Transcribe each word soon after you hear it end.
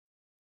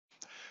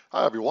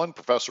Hi everyone,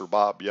 Professor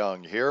Bob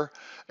Young here.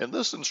 In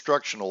this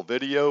instructional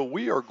video,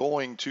 we are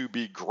going to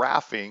be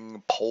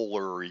graphing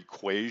polar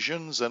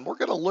equations, and we're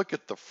going to look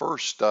at the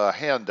first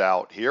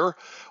handout here,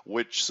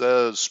 which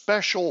says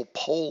special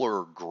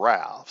polar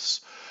graphs.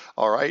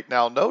 All right,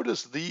 now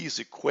notice these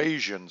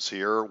equations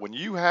here. When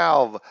you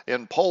have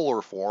in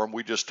polar form,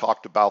 we just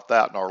talked about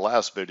that in our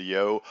last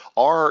video,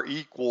 r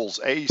equals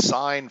a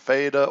sine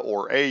theta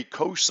or a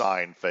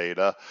cosine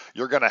theta,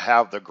 you're going to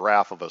have the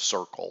graph of a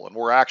circle. And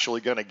we're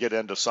actually going to get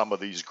into some of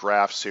these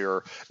graphs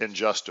here in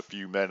just a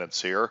few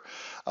minutes here.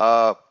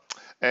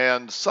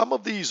 And some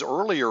of these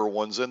earlier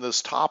ones in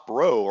this top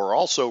row are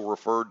also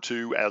referred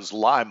to as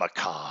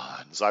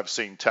limacons. I've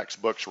seen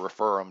textbooks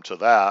refer them to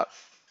that.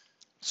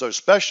 So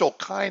special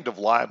kind of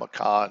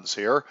limacons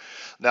here.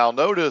 Now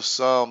notice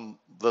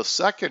the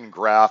second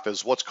graph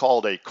is what's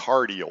called a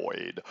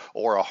cardioid,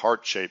 or a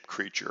heart-shaped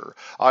creature.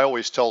 I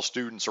always tell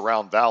students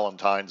around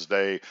Valentine's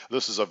Day,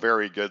 this is a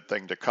very good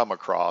thing to come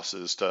across,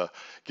 is to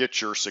get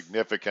your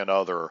significant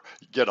other,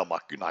 get them a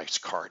nice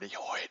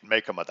cardioid,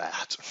 make them a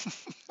that.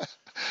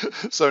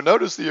 So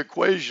notice the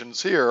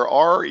equations here.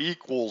 R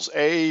equals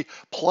A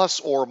plus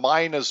or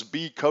minus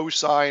B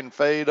cosine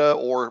theta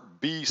or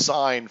B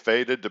sine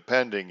theta,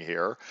 depending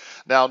here.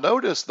 Now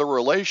notice the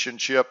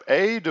relationship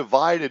A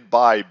divided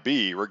by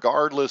B,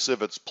 regardless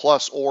if it's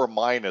plus or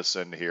minus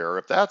in here.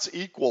 If that's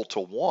equal to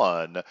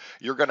 1,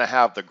 you're going to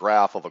have the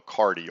graph of a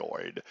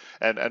cardioid.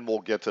 And we'll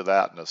get to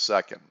that in a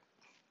second.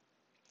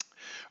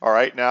 All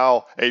right,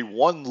 now a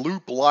one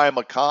loop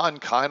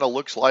limacon kind of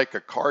looks like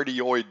a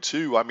cardioid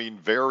too. I mean,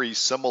 very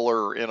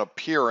similar in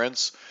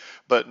appearance,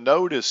 but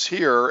notice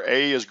here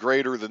A is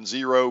greater than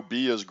 0,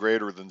 B is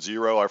greater than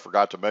 0. I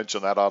forgot to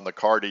mention that on the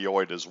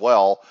cardioid as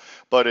well.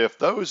 But if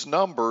those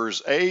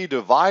numbers, A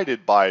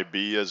divided by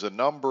B, is a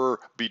number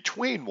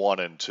between 1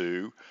 and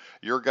 2,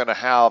 you're going to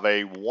have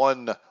a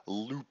one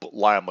loop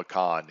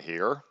limacon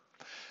here.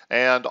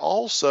 And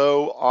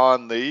also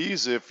on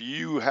these, if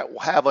you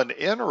have an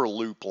inner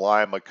loop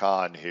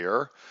limacon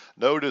here,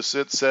 notice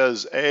it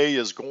says A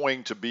is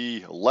going to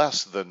be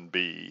less than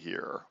B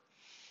here.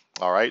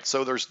 All right,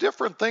 so there's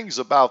different things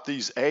about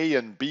these A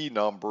and B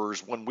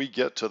numbers when we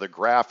get to the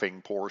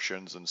graphing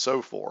portions and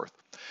so forth.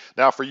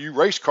 Now, for you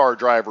race car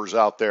drivers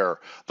out there,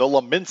 the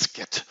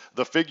Leminskit,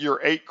 the figure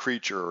 8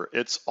 creature,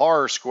 it's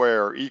r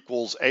square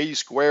equals a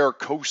square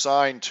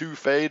cosine 2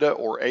 theta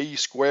or a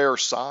square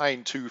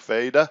sine 2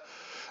 theta.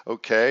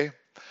 Okay,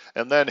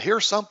 and then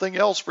here's something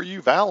else for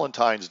you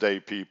Valentine's Day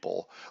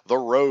people, the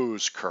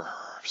rose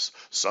curves.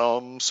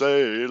 Some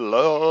say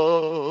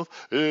love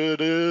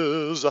it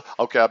is.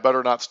 Okay, I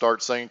better not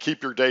start saying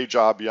keep your day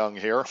job young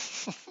here.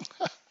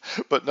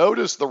 But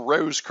notice the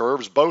rose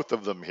curves, both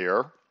of them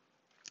here.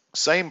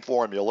 Same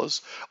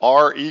formulas,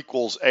 r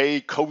equals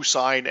a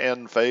cosine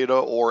n theta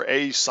or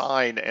a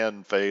sine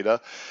n theta.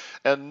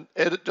 And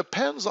it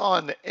depends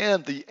on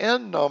n. The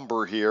n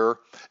number here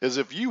is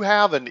if you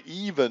have an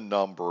even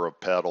number of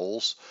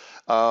petals,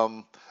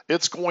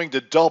 it's going to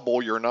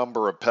double your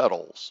number of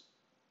petals.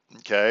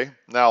 Okay,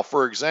 now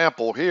for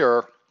example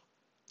here,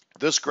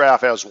 this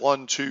graph has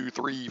 1, 2,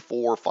 3,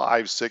 4,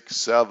 5, 6,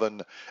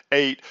 7,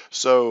 8.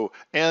 So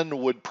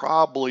n would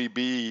probably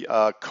be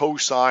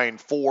cosine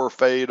 4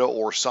 theta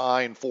or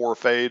sine 4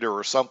 theta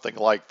or something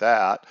like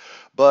that.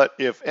 But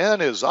if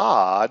n is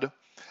odd,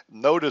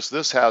 notice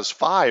this has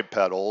 5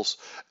 petals.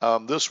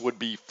 This would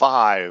be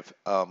 5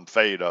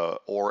 theta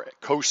or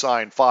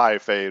cosine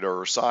 5 theta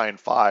or sine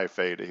 5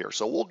 theta here.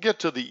 So we'll get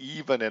to the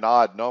even and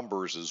odd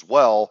numbers as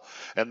well.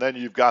 And then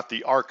you've got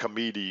the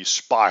Archimedes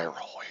spiral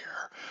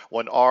here,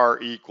 when r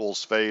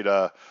equals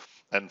theta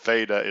and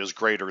theta is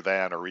greater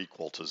than or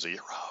equal to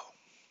 0.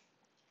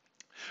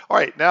 All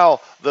right, now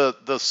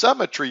the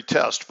symmetry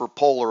test for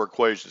polar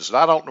equations. And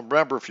I don't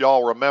remember if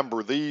y'all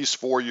remember these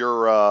for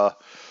your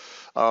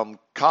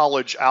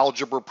college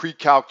algebra,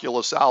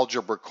 pre-calculus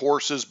algebra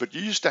courses, but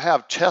you used to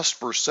have tests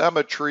for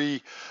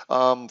symmetry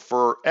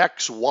for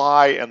x,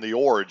 y, and the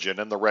origin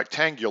in the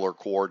rectangular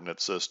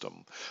coordinate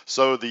system.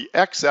 So the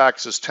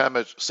x-axis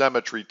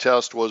symmetry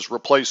test was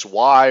replace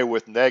y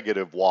with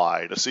negative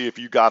y to see if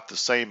you got the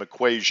same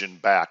equation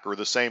back or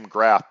the same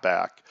graph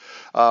back.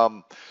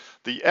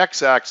 The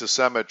x-axis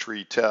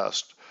symmetry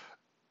test,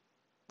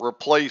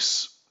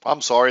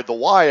 the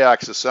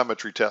y-axis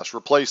symmetry test,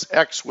 replace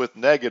x with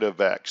negative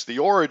x. The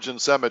origin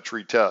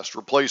symmetry test,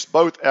 replace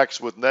both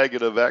x with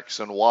negative x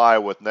and y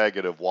with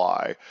negative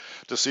y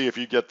to see if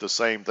you get the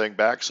same thing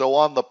back. So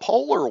on the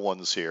polar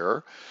ones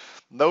here,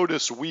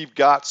 notice we've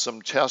got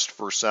some tests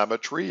for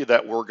symmetry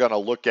that we're going to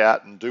look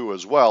at and do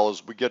as well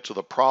as we get to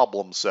the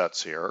problem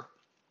sets here.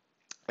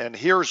 And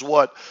here's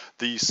what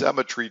the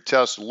symmetry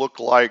tests look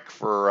like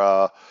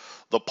for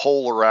the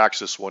polar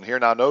axis one here.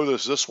 Now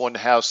notice this one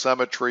has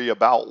symmetry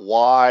about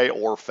y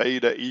or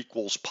theta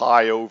equals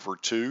pi over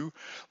 2.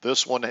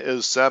 This one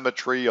is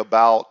symmetry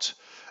about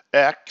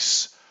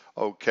x,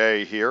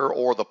 okay, here,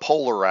 or the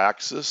polar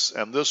axis,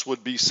 and this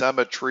would be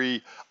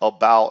symmetry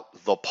about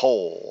the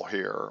pole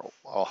here,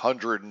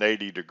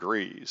 180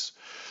 degrees.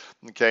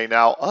 Okay,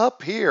 now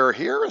up here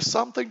is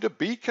something to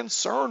be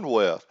concerned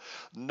with.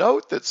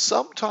 Note that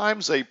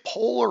sometimes a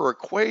polar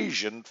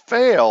equation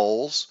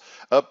fails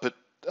a,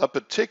 a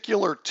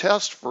particular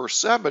test for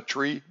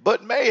symmetry,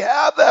 but may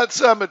have that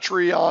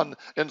symmetry on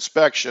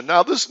inspection.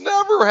 Now, this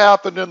never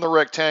happened in the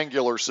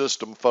rectangular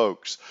system,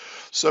 folks.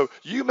 So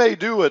you may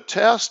do a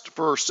test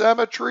for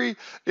symmetry,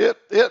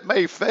 it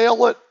may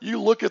fail it.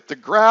 You look at the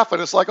graph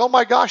and it's like, oh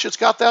my gosh, it's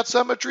got that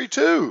symmetry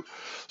too.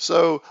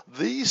 So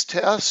these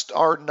tests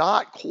are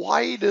not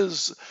quite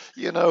as,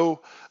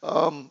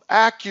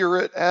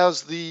 accurate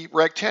as the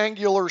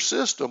rectangular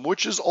system,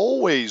 which is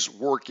always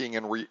working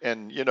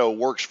and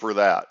works for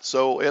that.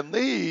 So in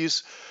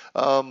these,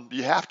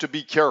 you have to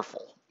be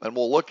careful. And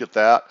we'll look at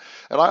that.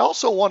 And I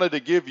also wanted to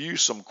give you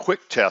some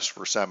quick tests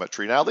for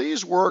symmetry. Now,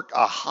 these work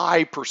a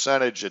high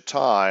percentage of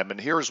time.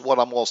 And here's what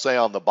I'm going to say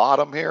on the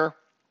bottom here.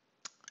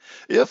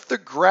 If the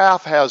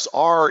graph has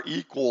r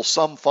equals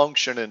some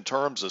function in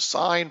terms of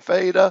sine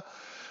theta,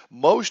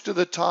 most of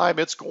the time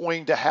it's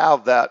going to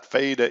have that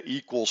theta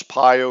equals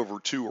pi over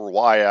 2 or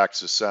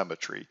y-axis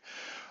symmetry.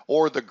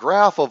 Or the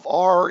graph of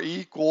r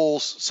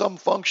equals some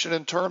function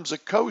in terms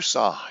of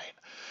cosine.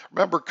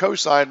 Remember,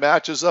 cosine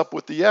matches up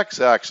with the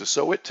x-axis,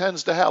 so it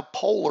tends to have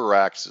polar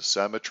axis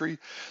symmetry.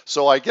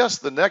 So I guess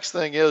the next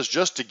thing is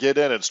just to get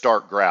in and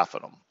start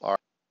graphing them. All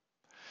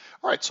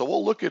right, so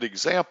we'll look at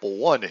example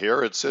 1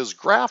 here. It says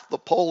graph the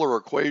polar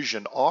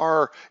equation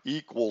r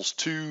equals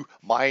 2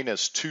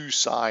 minus 2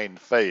 sine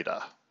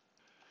theta.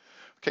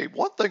 Okay,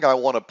 one thing I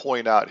want to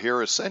point out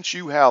here is since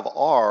you have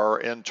r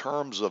in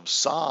terms of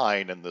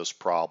sine in this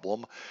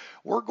problem,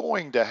 we're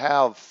going to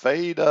have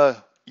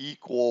theta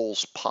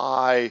equals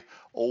pi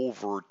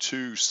over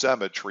 2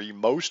 symmetry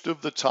most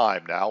of the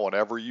time now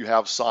whenever you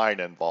have sine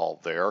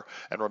involved there.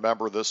 And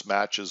remember, this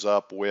matches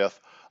up with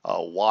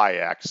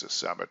y-axis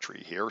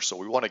symmetry here, so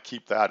we want to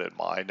keep that in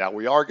mind. Now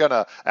we are going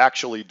to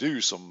actually do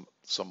some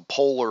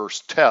polar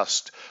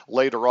test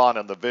later on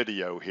in the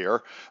video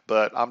here,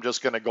 but I'm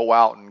just going to go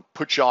out and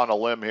put you on a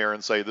limb here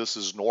and say this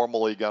is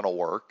normally going to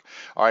work.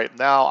 All right,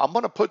 now I'm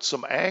going to put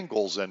some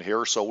angles in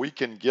here so we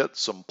can get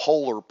some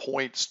polar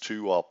points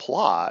to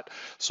plot.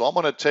 So I'm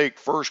going to take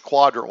first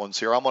quadrant ones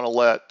here. I'm going to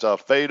let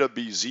theta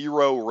be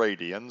 0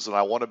 radians, and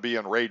I want to be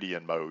in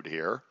radian mode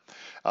here.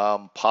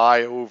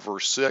 Pi over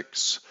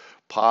 6,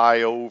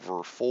 pi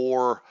over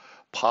 4,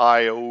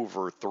 pi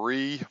over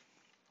 3,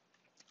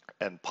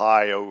 and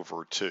pi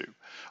over 2.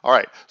 All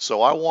right,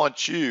 so I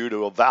want you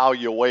to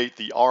evaluate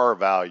the R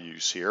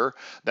values here.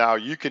 Now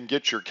you can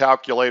get your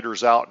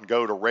calculators out and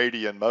go to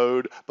radian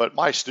mode, but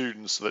my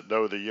students that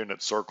know the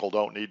unit circle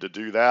don't need to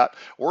do that.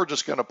 We're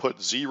just going to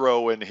put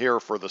 0 in here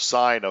for the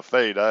sine of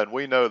theta, and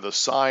we know the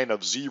sine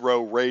of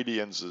 0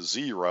 radians is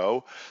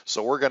 0,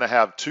 so we're going to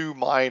have 2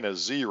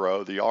 minus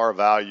 0, the R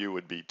value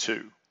would be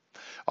 2.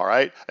 All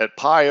right, at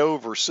pi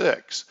over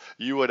 6,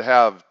 you would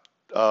have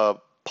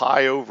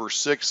pi over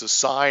 6, the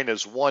sine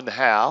is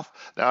 1/2.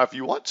 Now, if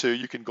you want to,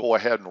 you can go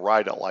ahead and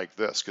write it like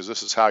this, because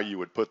this is how you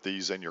would put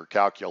these in your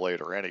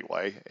calculator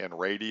anyway, in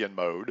radian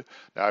mode.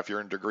 Now, if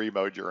you're in degree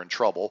mode, you're in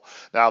trouble.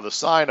 Now, the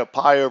sine of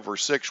pi over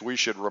 6, we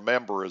should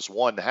remember, is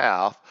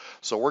 1/2.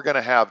 So we're going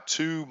to have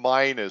 2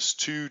 minus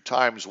 2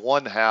 times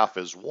 1/2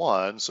 is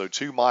 1. So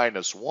 2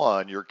 minus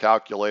 1, your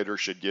calculator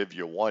should give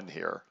you 1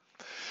 here.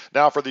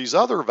 Now for these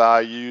other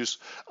values,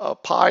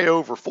 pi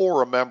over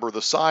 4, remember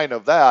the sine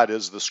of that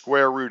is the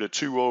square root of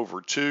 2 over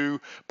 2.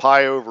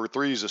 Pi over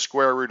 3 is the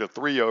square root of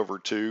 3 over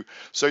 2.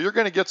 So you're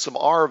going to get some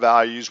R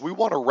values. We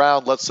want to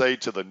round, let's say,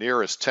 to the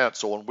nearest tenth.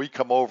 So when we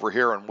come over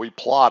here and we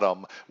plot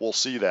them, we'll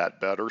see that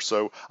better.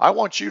 So I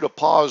want you to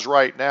pause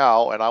right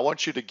now, and I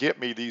want you to get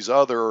me these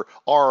other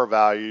R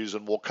values,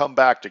 and we'll come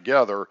back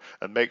together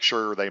and make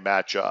sure they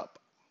match up.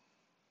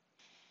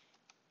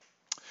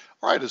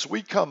 All right, as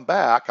we come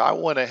back, I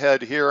went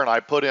ahead here and I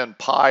put in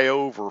pi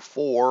over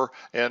 4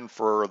 in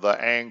for the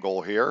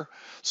angle here.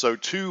 So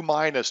 2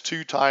 minus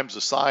 2 times the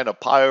sine of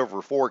pi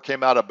over 4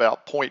 came out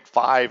about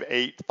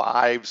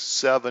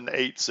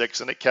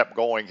 0.5858786, and it kept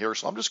going here.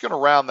 So I'm just going to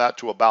round that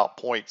to about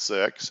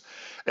 0.6.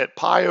 At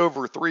pi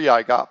over 3,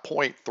 I got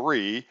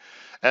 0.3.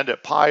 And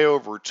at pi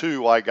over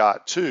 2, I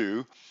got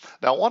 2.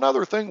 Now, one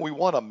other thing we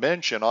want to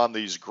mention on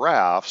these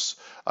graphs,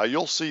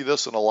 you'll see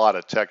this in a lot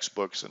of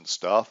textbooks and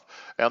stuff,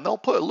 and they'll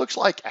put, it looks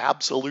like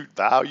absolute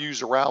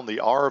values around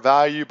the R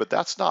value, but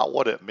that's not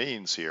what it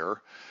means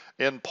here.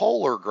 In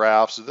polar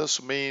graphs,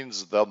 this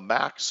means the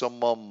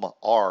maximum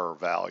R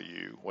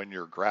value when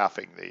you're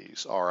graphing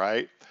these, all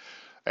right?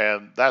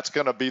 And that's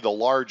going to be the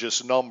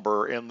largest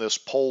number in this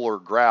polar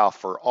graph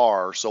for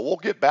R. So we'll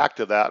get back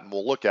to that and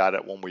we'll look at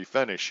it when we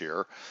finish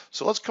here.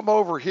 So let's come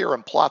over here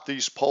and plot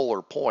these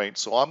polar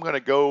points. So I'm going to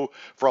go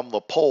from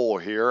the pole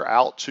here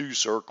out 2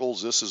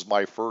 circles. This is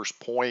my first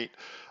point,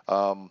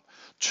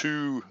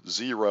 2,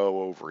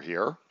 0 over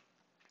here.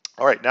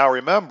 All right, now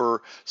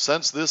remember,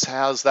 since this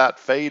has that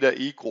theta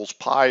equals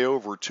pi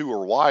over 2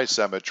 or y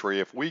symmetry,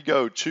 if we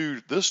go to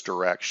this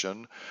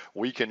direction,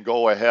 we can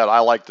go ahead. I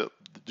like to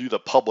do the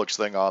Publix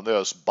thing on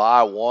this.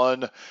 Buy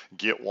one,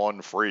 get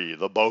one free,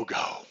 the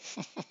BOGO.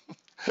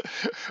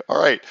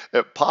 All right,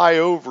 at pi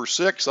over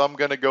 6, I'm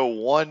going to go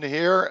 1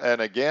 here.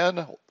 And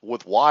again,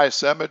 with y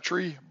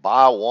symmetry,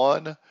 buy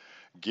 1,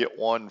 get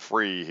 1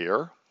 free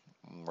here.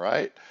 All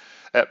right.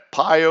 At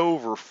pi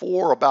over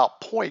 4,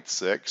 about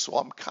 0.6, so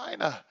I'm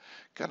kind of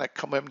going to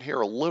come in here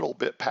a little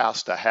bit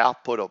past a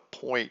half, put a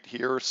point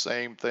here,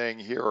 same thing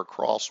here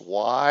across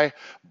y,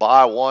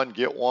 buy 1,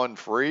 get 1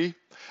 free.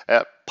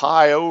 At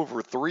pi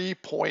over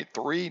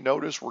 3.3,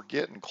 notice we're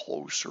getting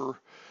closer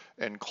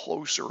and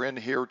closer in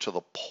here to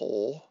the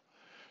pole.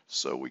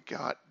 So we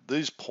got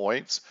these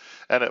points.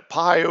 And at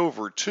pi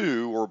over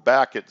 2, we're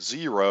back at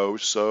 0,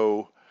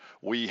 so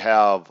we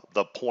have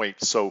the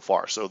points so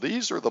far. So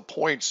these are the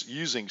points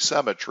using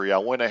symmetry. I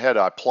went ahead,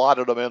 I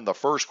plotted them in the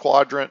first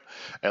quadrant,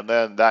 and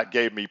then that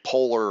gave me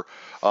polar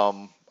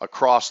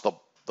across the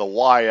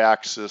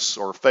y-axis,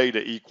 or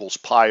theta equals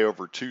pi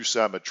over 2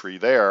 symmetry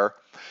there.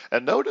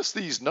 And notice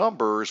these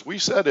numbers. We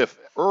said if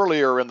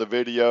earlier in the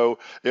video,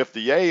 if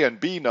the a and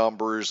b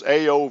numbers,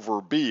 a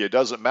over b, it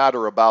doesn't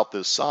matter about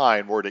this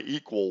sign, were to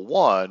equal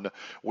 1,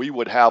 we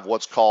would have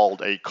what's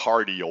called a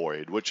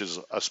cardioid, which is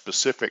a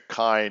specific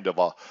kind of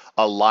a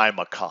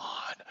limacon.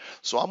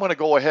 So I'm going to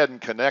go ahead and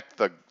connect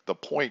the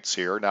points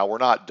here. Now we're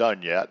not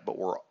done yet, but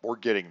we're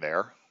getting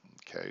there.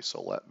 Okay,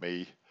 so let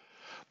me.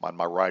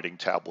 My writing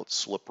tablet's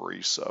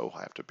slippery, so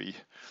I have to be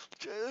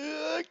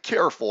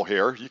careful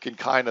here. You can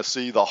kind of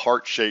see the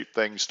heart-shaped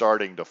thing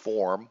starting to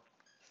form.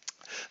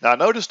 Now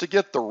notice, to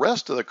get the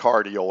rest of the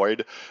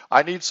cardioid,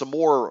 I need some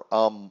more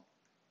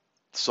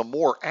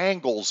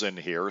angles in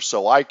here,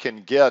 so I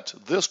can get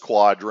this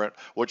quadrant,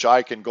 which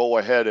I can go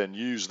ahead and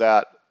use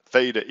that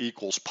theta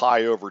equals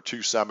pi over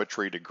 2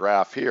 symmetry to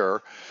graph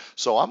here.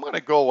 So I'm going to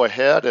go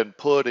ahead and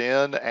put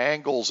in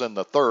angles in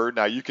the third.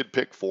 Now you could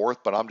pick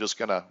fourth, but I'm just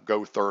going to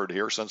go third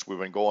here since we've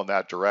been going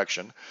that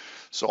direction.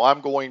 So I'm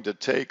going to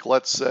take,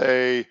 let's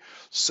say,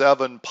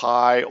 7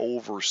 pi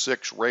over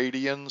 6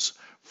 radians,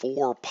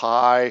 4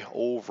 pi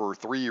over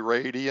 3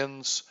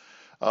 radians.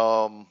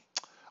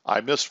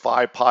 I missed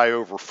 5 pi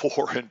over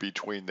 4 in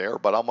between there,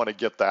 but I'm going to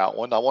get that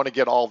one. I want to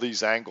get all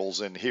these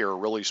angles in here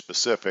really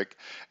specific,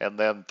 and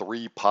then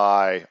 3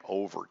 pi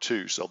over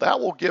 2. So that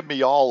will give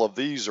me all of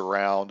these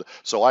around,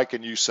 so I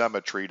can use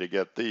symmetry to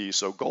get these.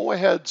 So go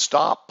ahead,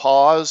 stop,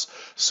 pause,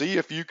 see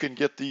if you can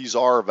get these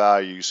R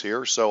values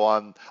here. So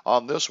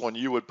on this one,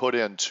 you would put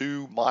in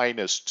 2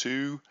 minus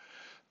 2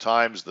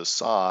 times the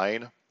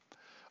sine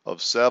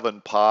of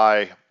 7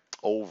 pi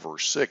over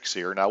 6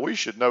 here. Now we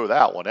should know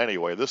that one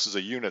anyway. This is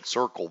a unit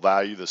circle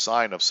value. The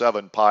sine of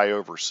 7 pi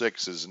over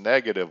 6 is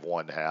negative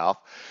 1/2.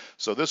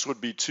 So this would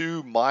be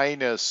 2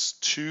 minus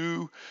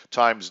 2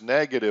 times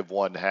negative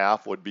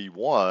 1/2 would be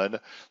 1.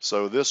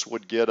 So this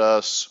would get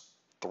us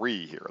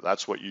 3 here.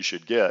 That's what you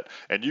should get.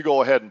 And you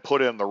go ahead and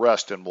put in the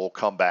rest and we'll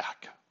come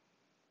back.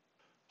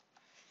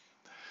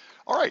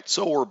 All right,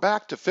 so we're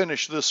back to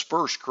finish this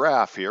first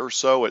graph here.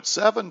 So at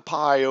 7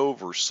 pi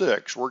over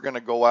 6, we're going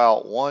to go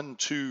out 1,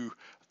 2,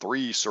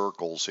 3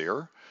 circles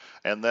here,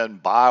 and then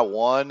buy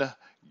 1,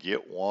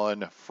 get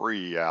 1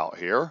 free out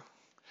here.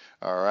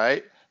 All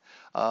right.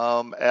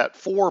 At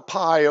 4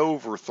 pi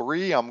over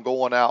 3, I'm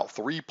going out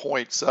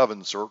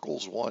 3.7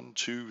 circles. 1,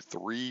 2,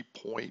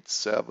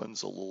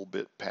 3.7's a little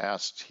bit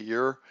past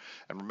here.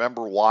 And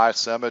remember, y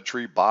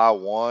symmetry, buy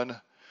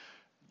 1,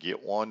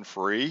 get 1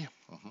 free.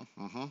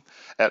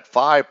 At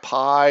 5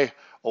 pi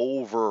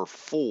over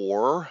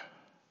 4,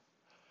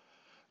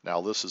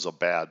 now this is a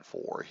bad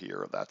 4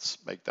 here.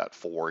 Make that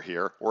 4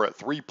 here. We're at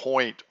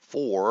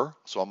 3.4,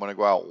 so I'm going to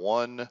go out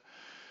 1,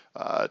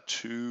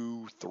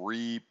 2,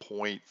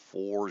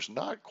 3.4 is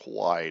not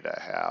quite a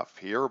half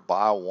here.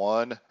 Buy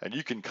 1, and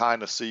you can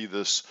kind of see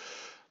this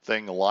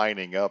thing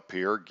lining up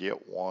here.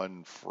 Get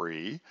 1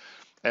 free.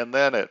 And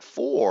then at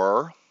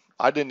 4,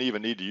 I didn't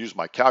even need to use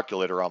my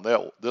calculator on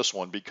this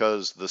one,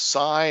 because the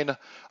sine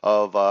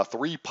of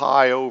 3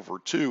 pi over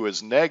 2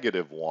 is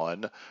negative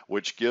 1,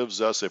 which gives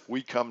us, if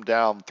we come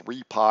down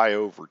 3 pi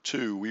over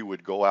 2, we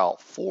would go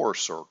out 4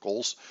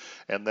 circles,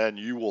 and then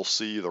you will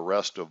see the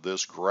rest of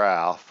this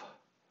graph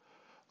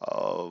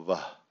of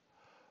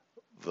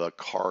the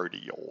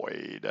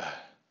cardioid.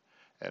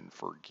 And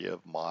forgive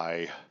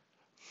my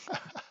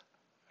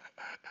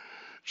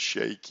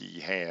shaky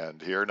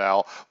hand here.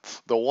 Now,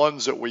 the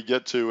ones that we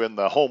get to in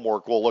the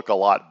homework will look a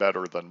lot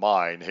better than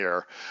mine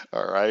here,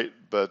 all right?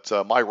 But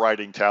my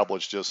writing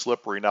tablet's just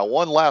slippery. Now,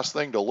 one last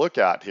thing to look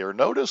at here.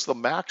 Notice the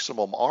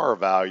maximum R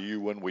value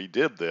when we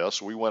did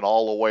this. We went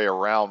all the way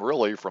around,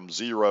 really, from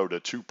 0 to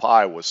 2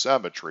 pi with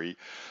symmetry.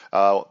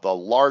 The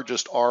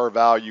largest R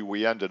value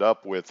we ended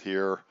up with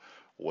here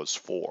was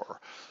 4.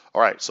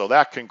 All right, so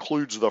that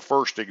concludes the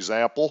first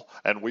example,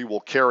 and we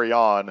will carry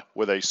on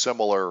with a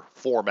similar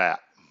format.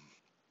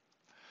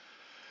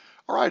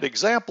 All right,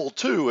 example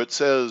 2, it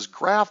says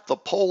graph the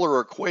polar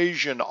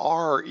equation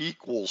R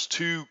equals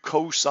 2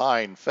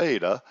 cosine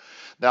theta.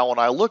 Now when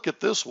I look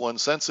at this one,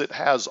 since it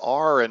has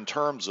R in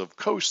terms of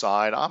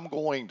cosine, I'm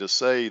going to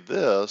say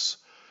this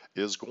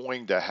is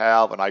going to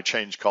have, and I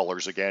change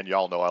colors again,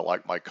 y'all know I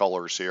like my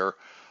colors here,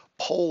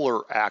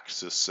 polar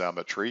axis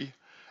symmetry.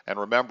 And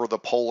remember, the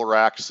polar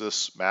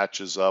axis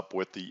matches up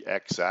with the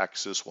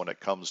x-axis when it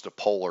comes to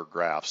polar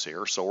graphs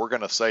here. So we're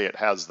going to say it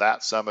has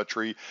that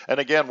symmetry. And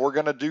again, we're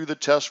going to do the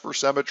test for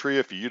symmetry.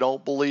 If you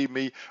don't believe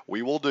me,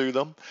 we will do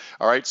them.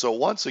 All right, so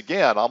once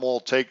again, I'm going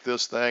to take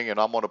this thing and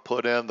I'm going to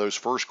put in those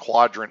first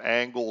quadrant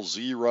angles: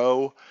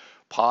 0,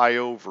 pi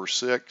over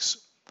 6,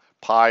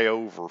 pi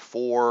over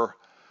 4,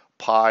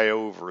 pi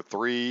over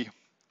 3,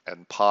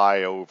 and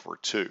pi over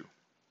 2.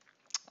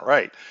 All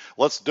right,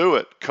 let's do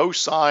it.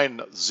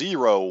 Cosine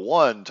 0,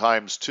 1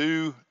 times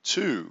 2,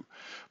 2.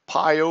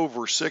 Pi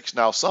over 6.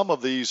 Now, some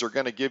of these are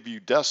going to give you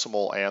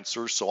decimal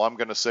answers, so I'm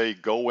going to say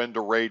go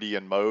into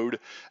radian mode,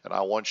 and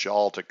I want you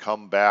all to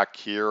come back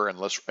here, and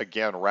let's,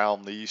 again,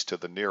 round these to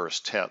the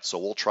nearest tenth. So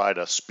we'll try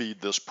to speed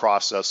this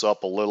process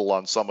up a little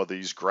on some of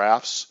these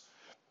graphs.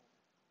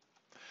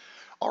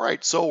 All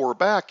right, so we're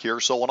back here.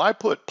 So when I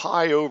put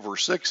pi over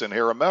 6 in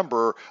here,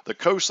 remember the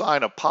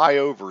cosine of pi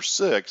over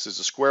 6 is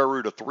the square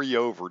root of 3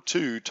 over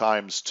 2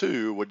 times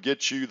 2 would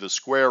get you the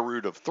square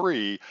root of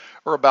 3,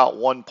 or about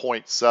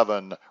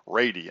 1.7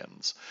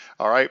 radians.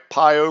 All right,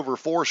 pi over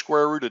 4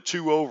 square root of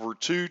 2 over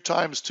 2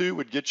 times 2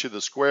 would get you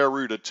the square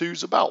root of 2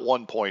 is about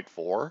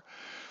 1.4.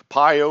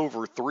 Pi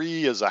over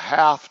 3 is a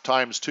half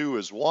times 2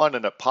 is 1,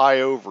 and at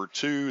pi over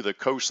 2, the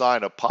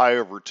cosine of pi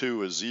over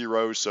 2 is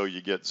 0, so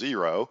you get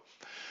 0.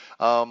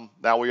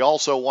 Now we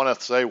also want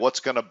to say what's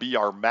going to be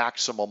our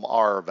maximum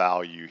R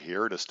value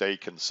here to stay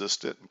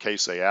consistent in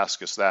case they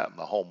ask us that in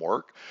the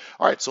homework.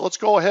 All right, so let's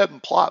go ahead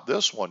and plot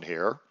this one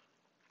here.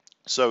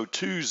 So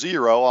 2,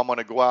 0, I'm going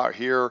to go out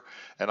here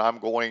and I'm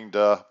going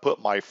to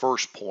put my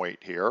first point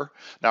here.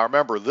 Now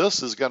remember,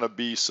 this is going to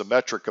be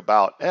symmetric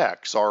about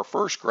X. Our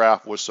first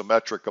graph was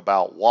symmetric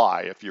about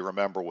Y, if you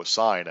remember, with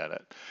sine in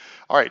it.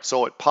 All right,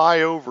 so at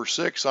pi over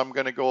 6, I'm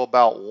going to go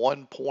about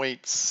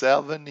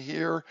 1.7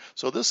 here.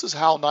 So this is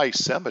how nice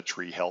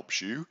symmetry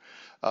helps you.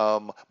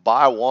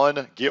 Buy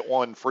one, get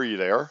one free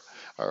there.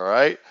 All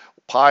right,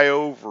 pi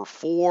over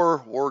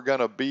 4, we're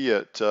going to be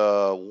at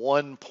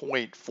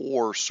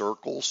 1.4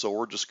 circles. So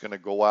we're just going to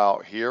go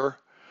out here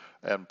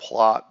and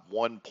plot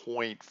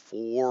 1.4,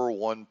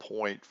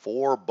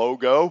 1.4,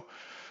 BOGO.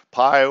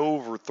 Pi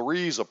over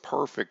 3 is a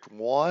perfect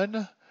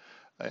 1.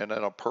 And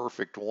then a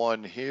perfect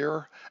 1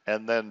 here,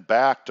 and then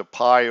back to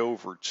pi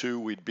over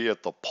 2, we'd be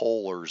at the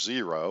polar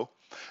 0.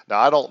 Now,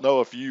 I don't know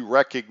if you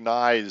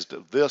recognized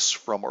this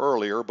from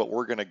earlier, but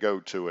we're going to go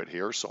to it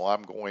here, so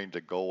I'm going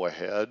to go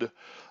ahead.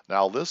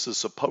 Now, this is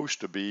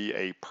supposed to be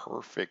a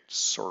perfect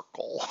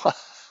circle.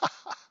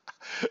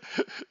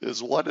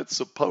 Is what it's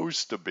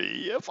supposed to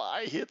be. If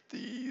I hit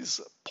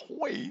these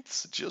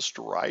points just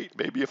right,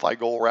 maybe if I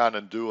go around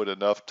and do it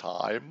enough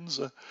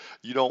times,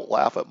 you don't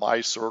laugh at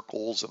my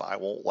circles and I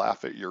won't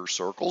laugh at your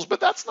circles,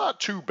 but that's not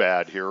too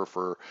bad here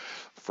for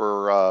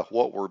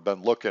what we've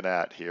been looking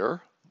at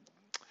here.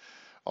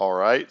 All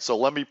right, so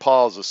let me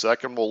pause a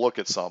second. We'll look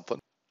at something.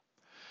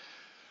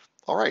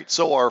 All right,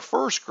 so our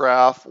first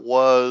graph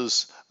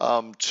was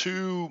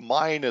 2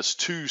 minus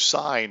 2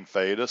 sine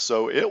theta,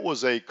 so it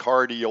was a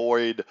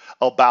cardioid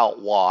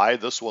about y.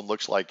 This one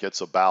looks like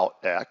it's about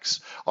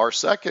x. Our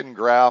second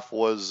graph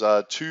was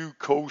 2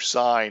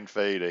 cosine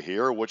theta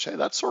here, which, hey,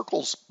 that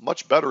circle's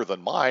much better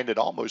than mine. It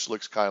almost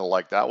looks kind of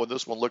like that one.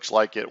 This one looks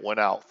like it went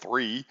out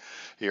 3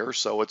 here,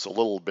 so it's a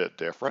little bit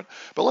different.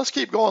 But let's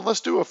keep going.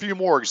 Let's do a few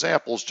more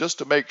examples just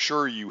to make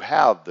sure you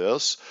have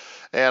this.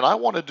 And I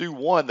want to do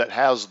one that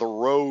has the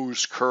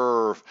rose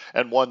curve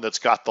and one that's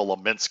got the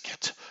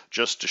Leminsky,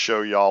 just to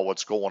show y'all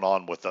what's going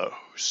on with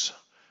those.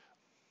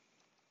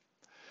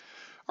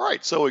 All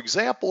right, so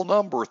example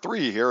number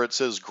 3 here, it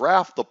says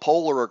graph the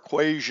polar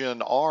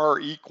equation r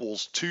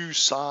equals 2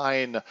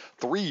 sine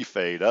 3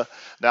 theta.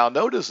 Now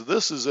notice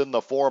this is in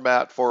the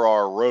format for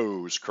our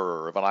rose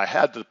curve, and I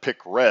had to pick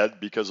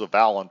red because of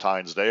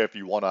Valentine's Day. If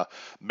you want to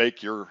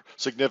make your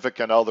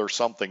significant other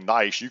something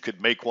nice, you could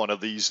make one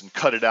of these and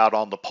cut it out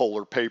on the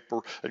polar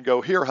paper and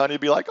go, here honey,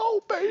 be like,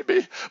 oh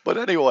baby. But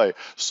anyway,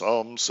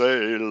 some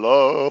say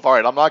love. All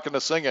right, I'm not going to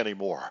sing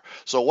anymore.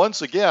 So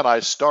once again,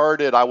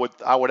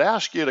 I would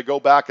ask you to go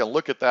back and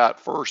look at that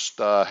first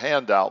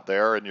handout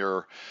there in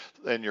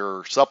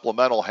your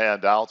supplemental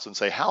handouts and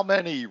say how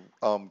many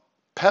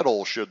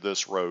petals should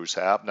this rose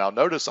have. Now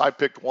notice I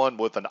picked one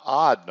with an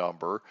odd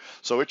number,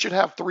 so it should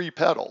have 3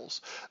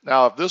 petals.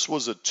 Now if this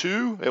was a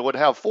 2, it would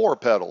have 4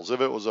 petals.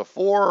 If it was a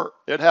 4,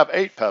 it'd have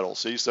 8 petals.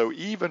 See, so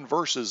even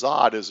versus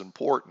odd is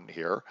important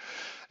here.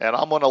 And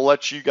I'm going to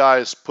let you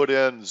guys put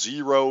in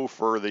 0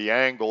 for the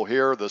angle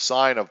here. The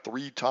sine of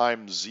 3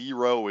 times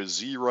 0 is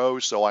 0,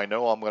 so I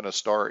know I'm going to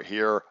start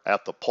here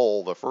at the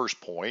pole, the first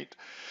point.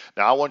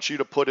 Now I want you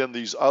to put in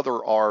these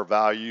other r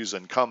values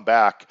and come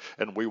back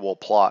and we will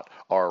plot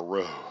our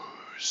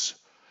rose.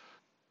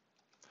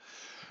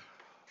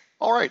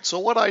 All right, so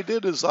what I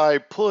did is I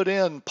put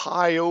in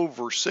pi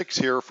over 6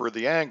 here for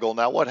the angle.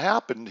 Now what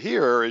happened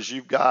here is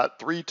you've got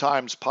 3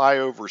 times pi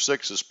over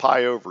 6 is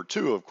pi over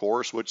 2, of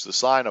course, which the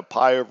sine of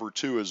pi over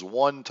 2 is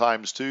 1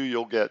 times 2,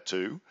 you'll get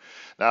 2.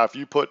 Now if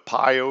you put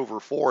pi over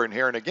 4 in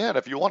here, and again,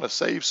 if you want to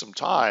save some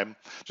time,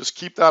 just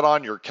keep that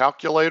on your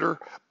calculator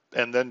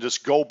and then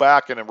just go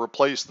back and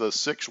replace the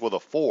 6 with a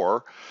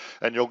 4,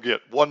 and you'll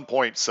get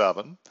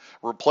 1.7.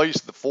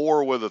 Replace the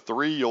 4 with a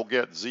 3, you'll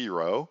get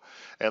 0.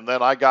 And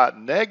then I got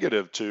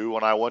 -2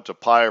 when I went to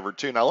pi over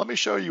 2. Now let me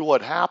show you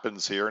what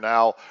happens here.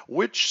 Now,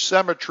 which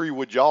symmetry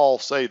would y'all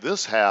say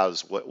this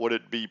has? Would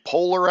it be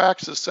polar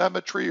axis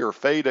symmetry or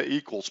theta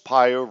equals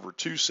pi over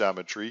 2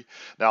 symmetry?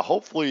 Now,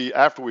 hopefully,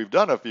 after we've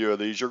done a few of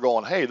these, you're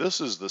going, hey,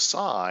 this is the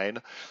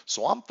sine.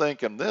 So I'm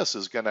thinking this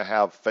is going to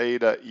have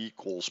theta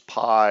equals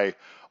pi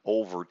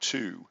over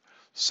 2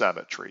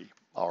 symmetry.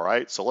 All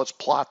right, so let's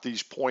plot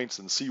these points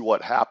and see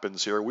what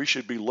happens here. We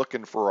should be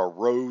looking for a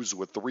rose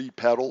with 3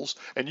 petals,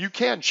 and you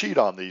can cheat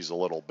on these a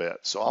little bit.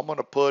 So I'm going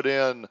to put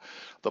in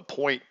the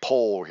point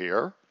pole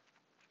here.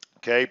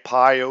 Okay,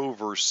 pi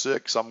over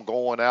 6, I'm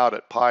going out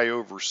at pi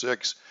over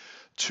 6,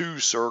 2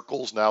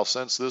 circles. Now,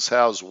 since this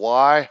has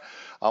y,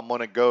 I'm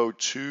going to go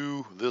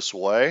 2 this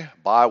way.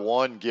 Buy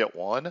 1, get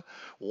 1.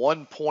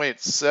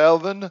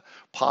 1.7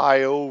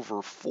 pi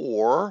over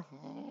 4.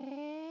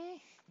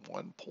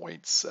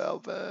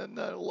 1.7,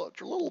 a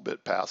little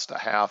bit past a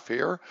half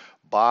here.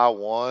 Buy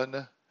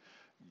 1,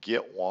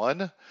 get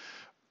 1.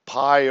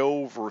 Pi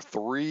over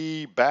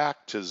 3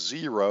 back to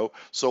 0.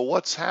 So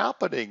what's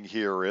happening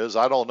here is,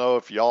 I don't know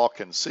if y'all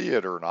can see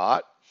it or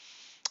not.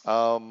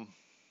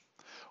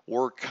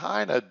 We're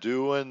kind of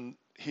doing,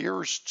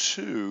 here's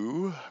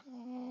 2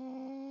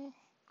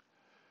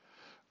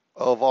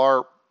 of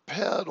our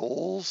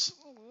petals.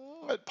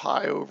 At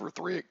pi over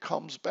 3, it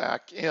comes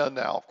back in.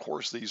 Now, of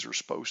course, these are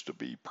supposed to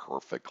be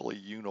perfectly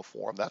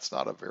uniform. That's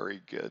not a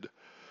very good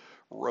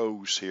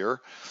rose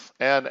here.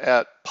 And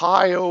at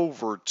pi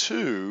over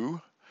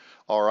 2,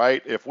 all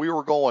right, if we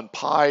were going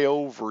pi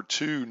over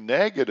 2,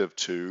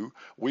 -2,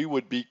 we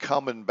would be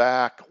coming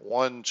back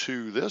 1,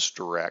 2 this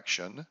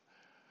direction.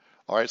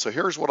 All right, so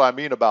here's what I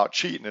mean about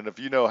cheating. And if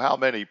you know how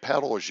many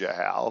petals you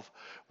have,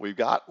 we've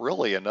got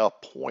really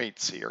enough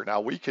points here.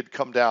 Now, we could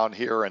come down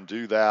here and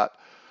do that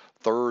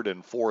third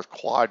and fourth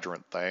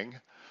quadrant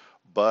thing,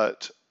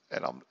 but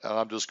and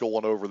I'm just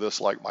going over this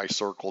like my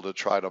circle to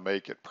try to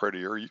make it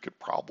prettier. You could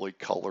probably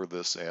color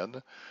this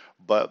in,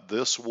 but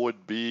this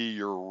would be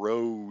your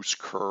rose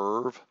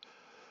curve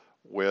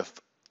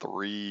with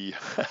 3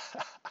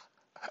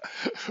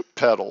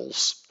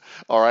 petals.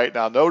 All right,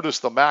 now notice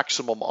the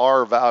maximum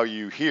R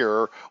value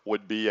here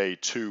would be a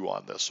 2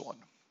 on this one.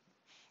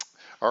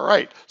 All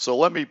right, so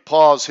let me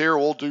pause here.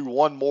 We'll do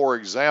one more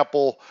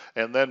example,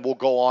 and then we'll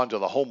go on to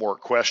the homework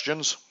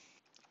questions.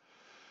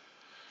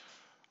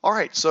 All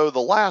right, so the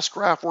last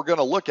graph we're going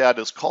to look at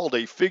is called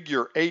a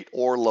figure 8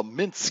 or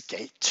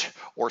Leminsky,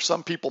 or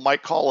some people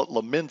might call it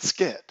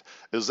Leminsky.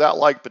 Is that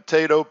like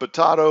potato,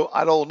 potato?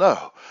 I don't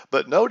know.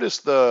 But notice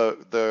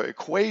the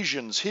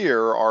equations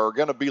here are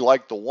going to be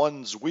like the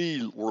ones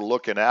we were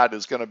looking at,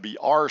 is going to be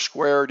r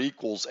squared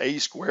equals a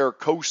squared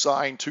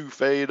cosine 2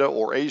 theta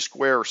or a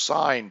squared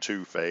sine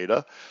 2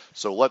 theta.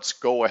 So let's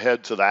go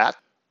ahead to that.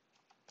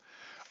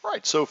 All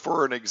right, so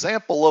for an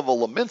example of a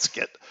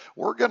Leminsky,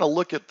 we're going to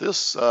look at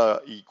this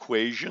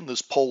equation,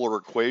 this polar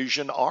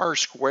equation, r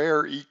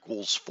squared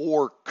equals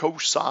 4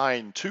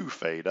 cosine 2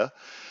 theta.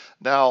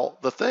 Now,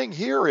 the thing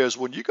here is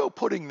when you go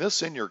putting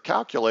this in your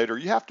calculator,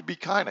 you have to be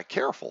kind of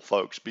careful,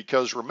 folks,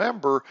 because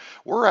remember,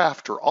 we're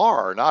after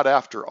r, not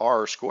after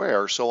r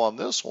squared. So on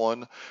this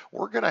one,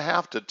 we're going to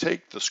have to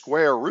take the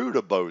square root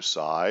of both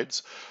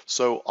sides.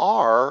 So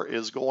r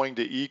is going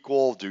to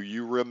equal, do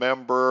you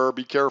remember,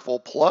 be careful,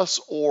 plus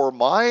or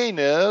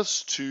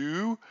minus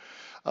 2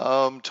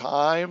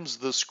 times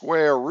the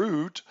square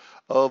root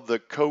of the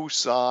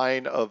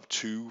cosine of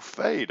 2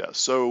 theta.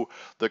 So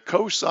the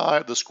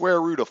cosine, the square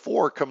root of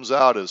 4 comes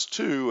out as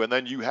 2, and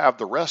then you have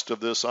the rest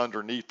of this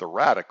underneath the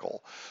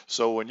radical.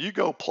 So when you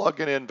go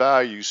plugging in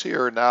values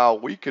here, now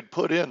we could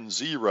put in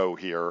 0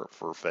 here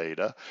for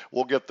theta.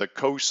 We'll get the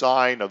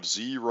cosine of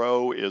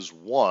 0 is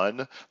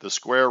 1. The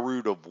square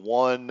root of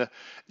 1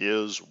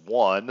 is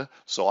 1.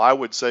 So I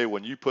would say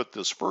when you put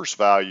this first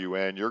value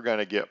in, you're going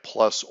to get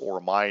plus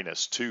or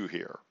minus 2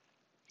 here.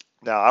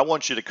 Now, I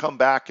want you to come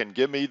back and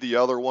give me the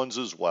other ones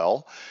as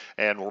well.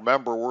 And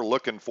remember, we're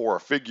looking for a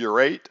figure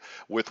 8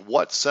 with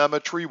what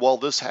symmetry? Well,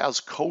 this has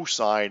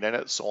cosine in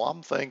it, so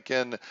I'm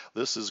thinking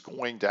this is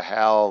going to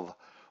have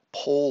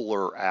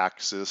polar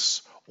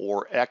axis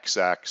or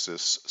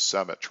x-axis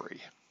symmetry.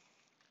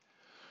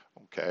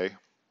 Okay,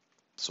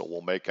 so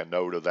we'll make a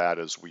note of that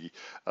as we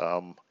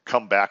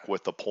come back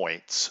with the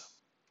points.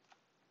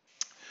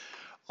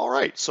 All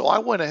right, so I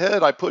went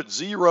ahead, I put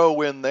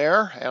 0 in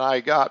there, and I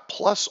got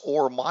plus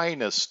or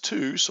minus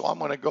 2. So I'm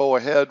going to go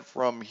ahead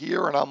from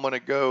here, and I'm going to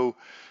go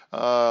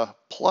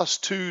plus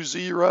 2,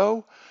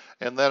 0.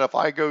 And then if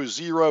I go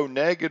 0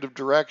 negative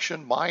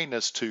direction,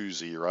 minus 2,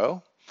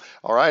 0.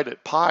 All right,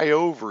 at pi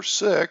over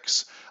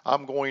 6,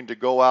 I'm going to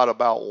go out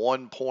about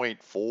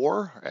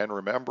 1.4. And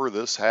remember,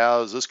 this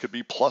could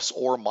be plus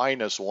or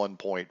minus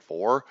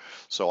 1.4.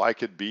 So I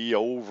could be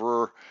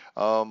over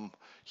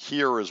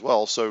here as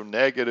well, so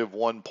negative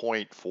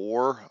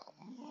 1.4.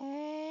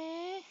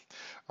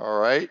 All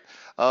right,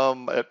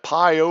 at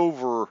pi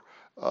over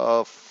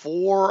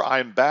 4,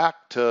 I'm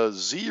back to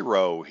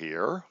 0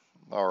 here.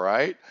 All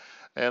right.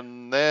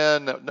 And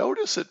then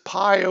notice at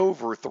pi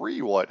over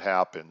 3 what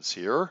happens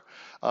here.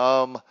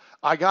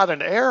 I got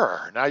an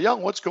error. Now,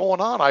 Young, what's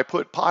going on? I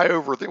put pi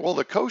over 3. Well,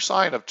 the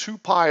cosine of 2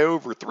 pi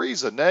over 3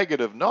 is a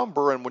negative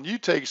number, and when you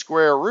take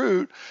square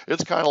root,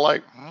 it's kind of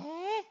like,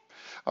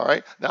 All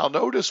right, now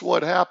notice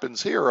what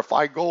happens here. If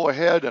I go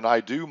ahead and I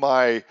do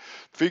my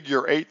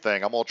figure 8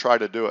 thing, I'm going to try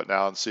to do it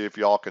now and see if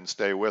y'all can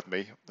stay with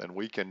me, and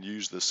we can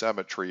use the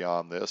symmetry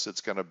on this.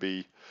 It's going to be,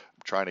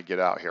 I'm trying to get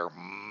out here.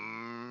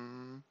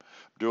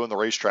 Doing the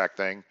racetrack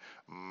thing.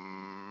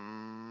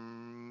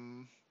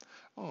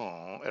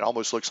 Oh, it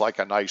almost looks like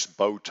a nice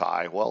bow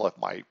tie. Well, if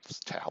my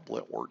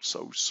tablet weren't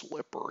so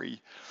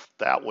slippery,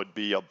 that would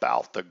be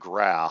about the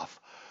graph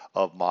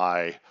of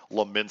my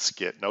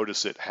Leminsky.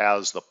 Notice it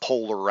has the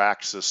polar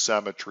axis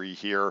symmetry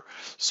here.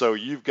 So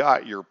you've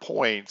got your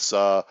points,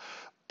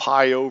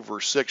 pi over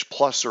 6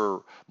 plus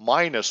or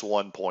minus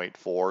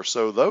 1.4.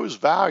 So those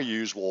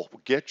values will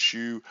get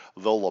you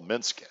the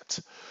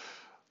Leminsky.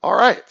 All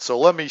right, so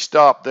let me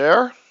stop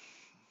there.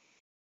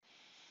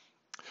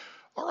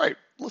 All right,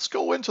 let's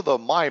go into the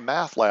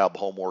MyMathLab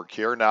homework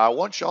here. Now, I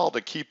want y'all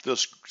to keep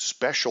this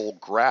special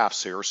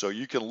graphs here so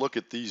you can look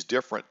at these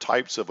different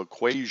types of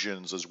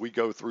equations as we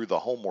go through the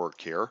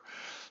homework here.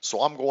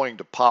 So I'm going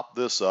to pop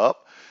this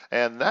up,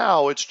 and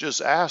now it's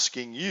just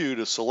asking you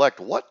to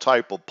select what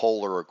type of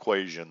polar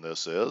equation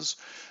this is.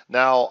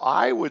 Now,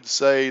 I would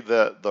say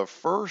that the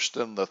first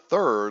and the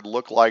third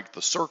look like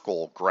the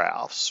circle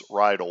graphs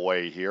right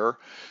away here,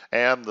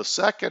 and the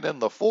second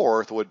and the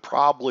fourth would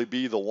probably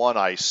be the one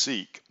I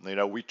seek. You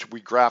know, we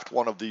graphed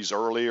one of these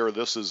earlier.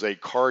 This is a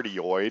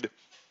cardioid.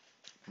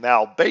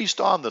 Now,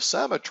 based on the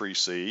symmetry,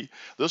 see,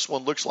 this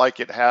one looks like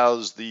it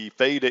has the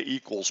theta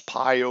equals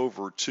pi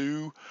over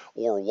 2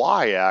 or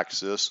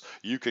y-axis.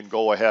 You can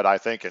go ahead, I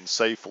think, and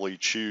safely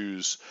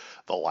choose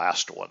the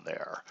last one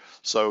there.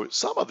 So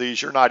some of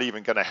these you're not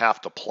even going to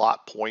have to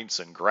plot points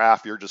and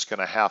graph. You're just going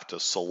to have to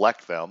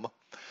select them.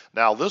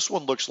 Now, this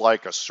one looks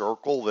like a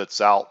circle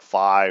that's out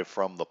 5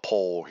 from the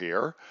pole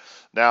here.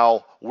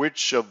 Now,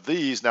 which of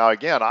these, now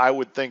again, I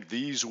would think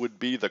these would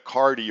be the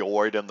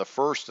cardioid, and the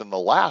first and the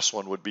last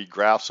one would be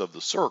graphs of the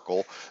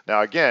circle.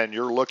 Now, again,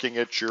 you're looking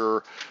at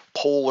your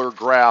polar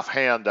graph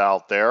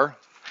handout there,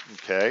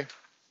 okay?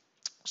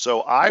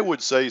 So I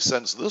would say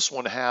since this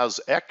one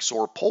has X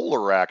or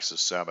polar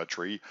axis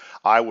symmetry,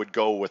 I would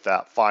go with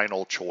that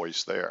final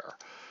choice there.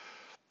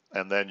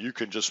 And then you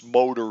can just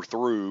motor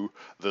through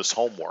this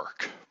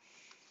homework.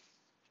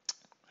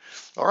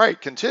 All right,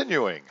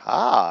 continuing.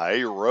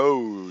 A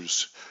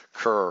rose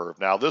curve.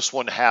 Now this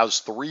one has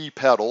 3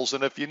 petals,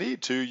 and if you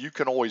need to, you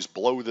can always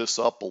blow this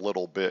up a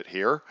little bit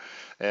here.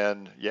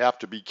 And you have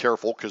to be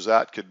careful because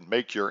that could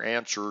make your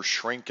answer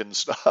shrink and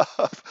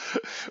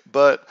stuff.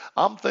 But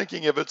I'm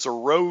thinking if it's a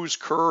rose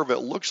curve, it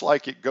looks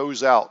like it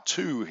goes out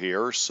 2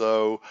 here.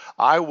 So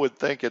I would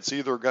think it's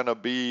either going to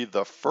be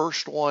the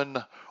first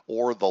one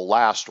or the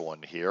last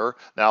one here.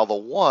 Now the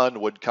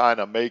 1 would kind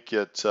of make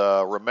it,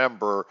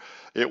 remember,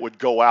 it would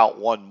go out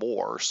 1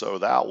 more. So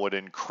that would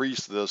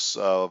increase this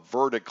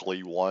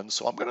vertically 1.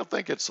 So I'm going to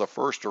think it's the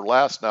first or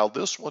last. Now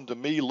this one to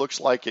me looks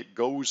like it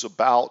goes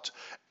about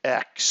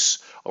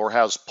X or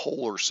has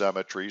polar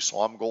symmetry,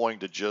 so I'm going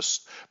to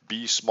just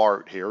be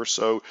smart here.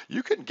 So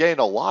you can gain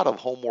a lot of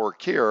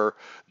homework here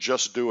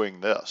just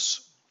doing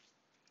this.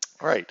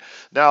 All right,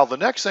 now the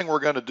next thing we're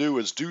going to do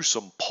is do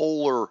some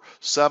polar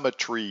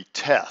symmetry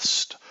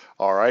test.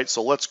 All right,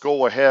 so let's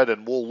go ahead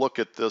and we'll look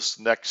at this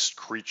next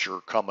creature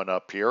coming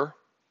up here.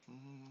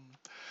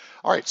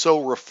 All right,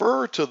 so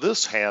refer to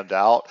this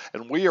handout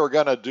and we are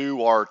going to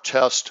do our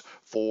test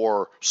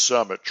for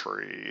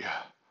symmetry.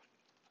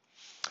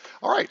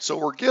 All right, so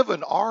we're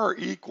given r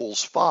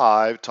equals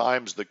 5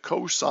 times the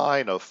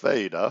cosine of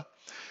theta,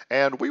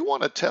 and we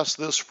want to test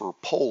this for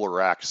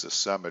polar axis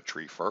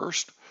symmetry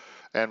first.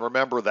 And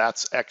remember,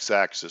 that's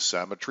x-axis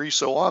symmetry.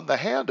 So on the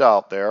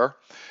handout there,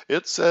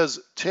 it says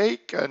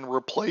take and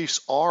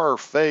replace r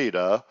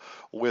theta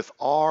with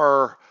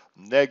r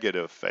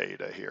negative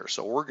theta here.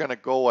 So we're going to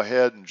go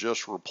ahead and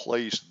just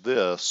replace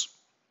this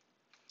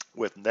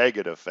with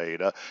negative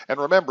theta. And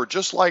remember,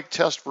 just like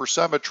test for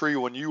symmetry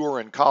when you were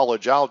in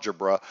college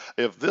algebra,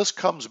 if this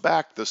comes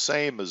back the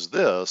same as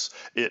this,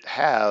 it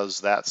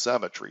has that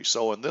symmetry.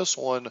 So in this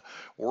one,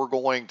 we're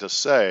going to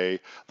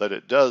say that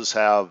it does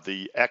have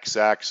the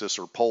x-axis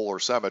or polar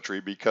symmetry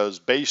because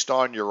based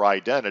on your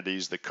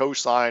identities, the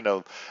cosine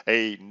of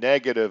a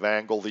negative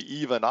angle, the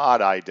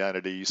even-odd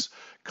identities,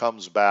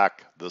 comes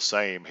back the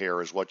same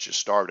here as what you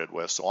started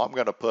with. So I'm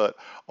going to put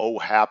oh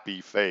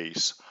happy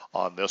face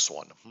on this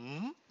one.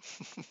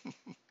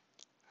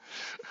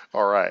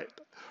 All right.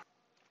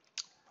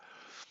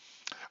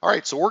 All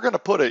right, so we're going to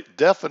put a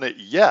definite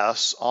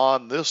yes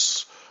on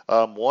this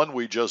one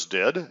we just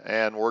did,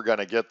 and we're going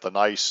to get the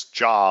nice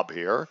job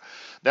here.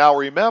 Now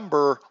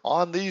remember,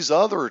 on these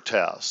other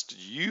tests,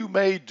 you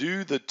may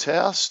do the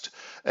test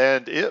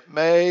and it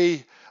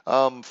may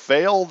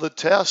fail the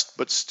test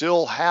but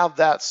still have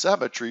that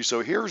symmetry.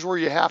 So here's where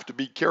you have to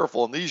be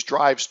careful, and these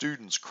drive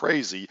students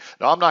crazy.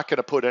 Now, I'm not going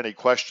to put any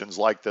questions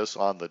like this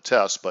on the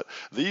test, but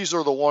these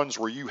are the ones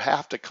where you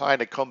have to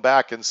kind of come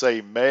back and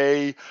say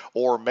may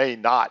or may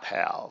not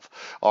have.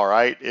 All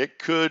right, it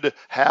could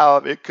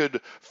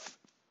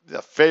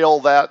fail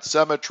that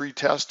symmetry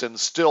test and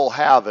still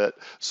have it.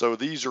 So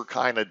these are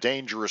kind of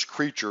dangerous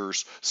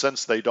creatures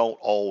since they don't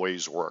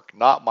always work.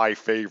 Not my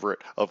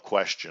favorite of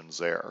questions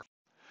there.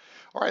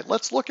 All right,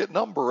 let's look at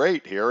number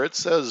 8 here. It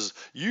says,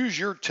 use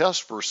your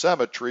test for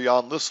symmetry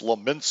on this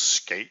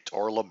Leminskate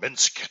or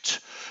Leminskit.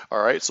 All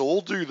right, so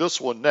we'll do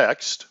this one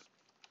next.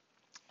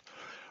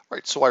 All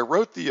right, so I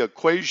wrote the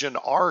equation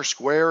r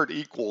squared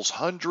equals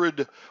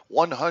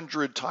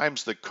 100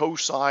 times the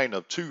cosine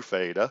of 2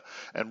 theta,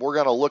 and we're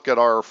going to look at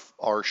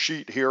our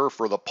sheet here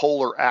for the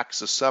polar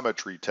axis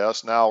symmetry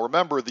test. Now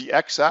remember, the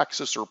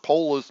x-axis or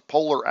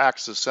polar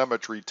axis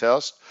symmetry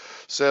test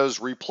says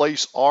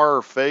replace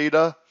r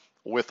theta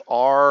with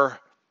r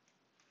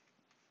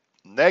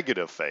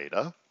negative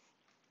theta.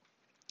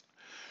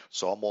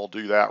 So I'm going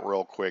to do that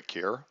real quick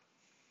here.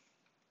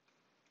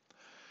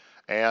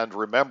 And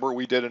remember,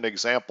 we did an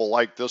example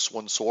like this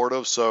one, sort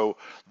of. So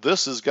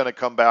this is going to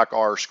come back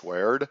r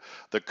squared.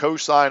 The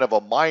cosine of a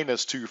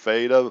minus 2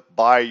 theta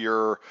by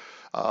your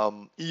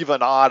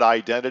even odd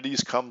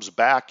identities comes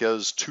back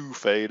as 2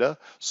 theta.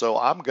 So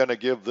I'm going to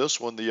give this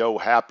one the oh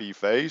happy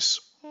face.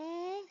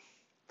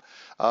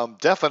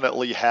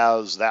 Definitely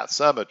has that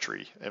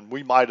symmetry, and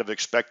we might have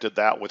expected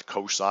that with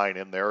cosine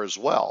in there as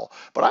well.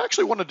 But I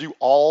actually want to do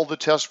all the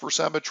tests for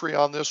symmetry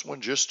on this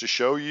one just to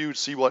show you,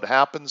 see what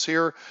happens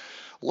here.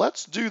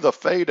 Let's do the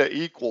theta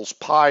equals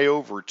pi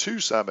over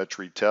 2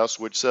 symmetry test,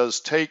 which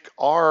says take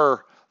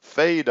r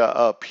theta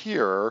up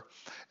here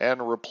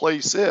and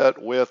replace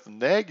it with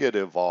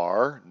negative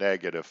r,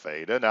 negative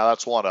theta. Now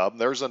that's one of them.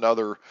 There's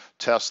another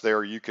test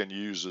there you can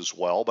use as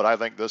well, but I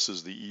think this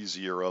is the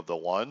easier of the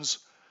ones.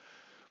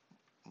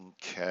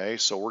 Okay,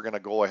 so we're going to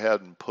go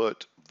ahead and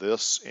put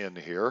this in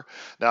here.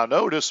 Now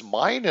notice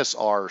minus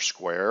r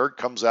squared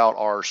comes out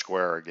r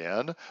squared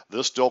again.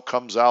 This still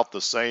comes out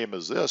the same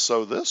as this.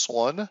 So this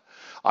one,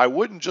 I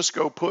wouldn't just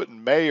go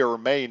putting may or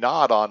may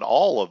not on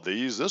all of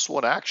these. This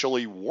one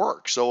actually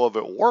works. So if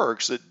it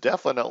works, it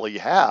definitely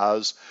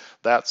has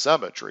that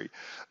symmetry.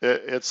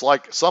 It's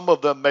like some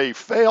of them may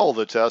fail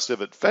the test.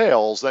 If it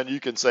fails, then you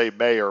can say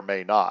may or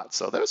may not.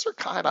 So those are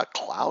kind of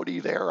cloudy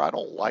there. I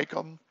don't like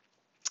them.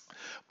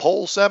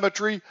 Pole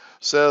symmetry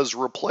says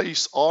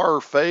replace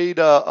r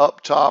theta up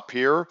top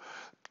here,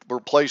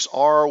 replace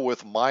r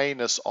with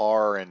minus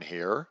r in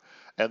here,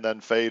 and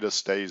then theta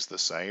stays the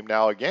same.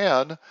 Now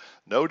again,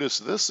 notice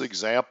this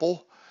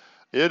example,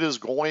 it is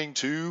going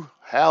to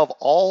have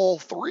all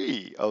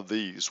 3 of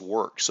these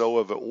work. So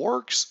if it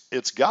works,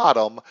 it's got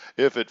them.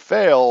 If it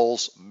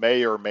fails,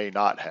 may or may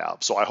not have.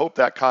 So I hope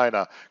that kind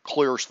of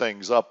clears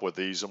things up with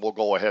these, and we'll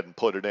go ahead and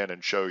put it in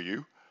and show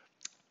you.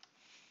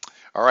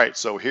 All right,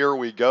 so here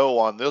we go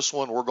on this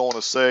one. We're going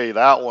to say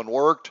that one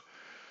worked.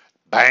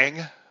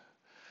 Bang.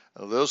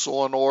 This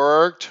one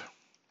worked.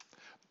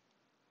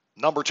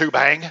 Number 2,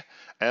 bang.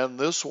 And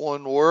this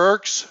one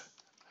works.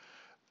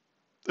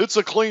 It's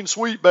a clean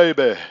sweep,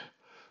 baby.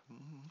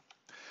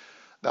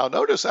 Now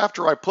notice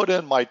after I put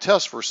in my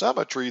test for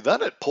symmetry,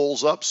 then it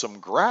pulls up some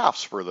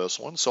graphs for this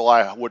one. So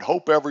I would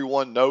hope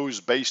everyone knows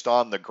based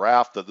on the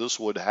graph that this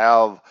would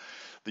have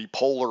the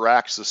polar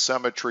axis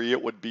symmetry.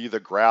 It would be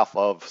the graph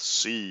of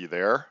C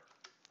there.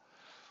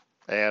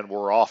 And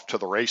we're off to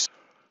the race.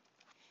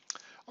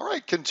 All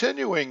right,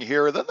 continuing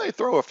here, then they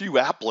throw a few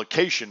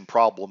application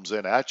problems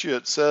in at you.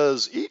 It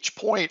says each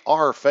point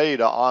r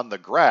theta on the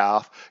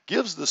graph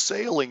gives the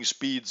sailing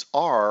speeds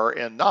r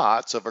in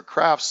knots of a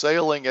craft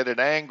sailing at an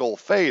angle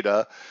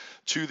theta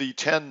to the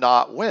 10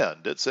 knot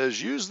wind. It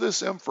says use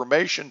this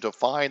information to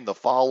find the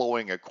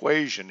following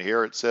equation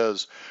here. It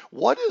says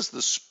what is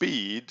the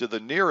speed to the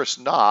nearest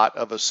knot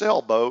of a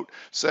sailboat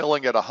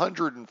sailing at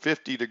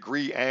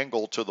 150-degree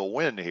angle to the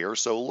wind here.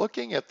 So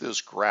looking at this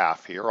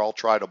graph here, I'll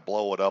try to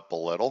blow it up a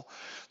little.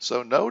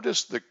 So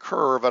notice the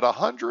curve at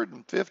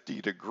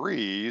 150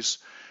 degrees.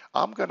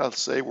 I'm going to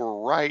say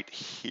we're right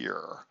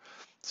here.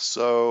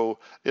 So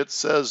it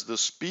says the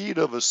speed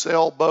of a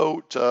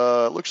sailboat,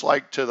 looks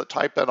like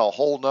type in a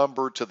whole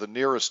number to the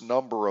nearest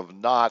number of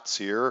knots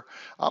here.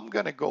 I'm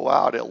going to go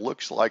out, it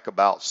looks like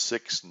about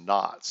 6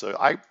 knots. So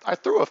I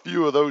threw a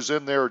few of those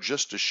in there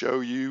just to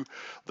show you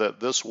that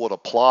this would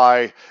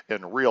apply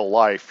in real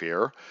life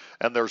here.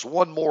 And there's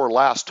one more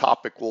last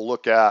topic we'll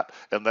look at,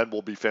 and then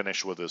we'll be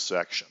finished with this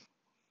section.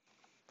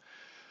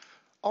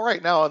 All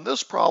right, now in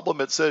this problem,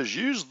 it says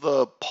use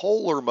the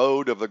polar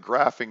mode of the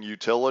graphing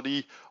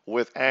utility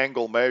with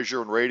angle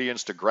measure and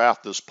radians to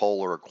graph this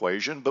polar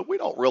equation, but we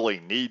don't really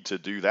need to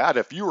do that.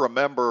 If you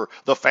remember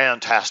the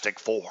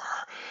Fantastic Four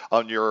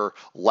on your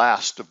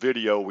last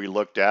video we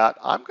looked at,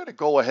 I'm going to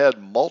go ahead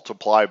and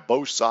multiply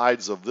both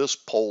sides of this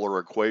polar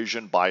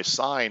equation by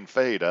sine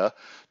theta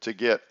to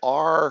get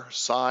r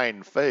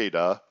sine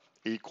theta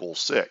equals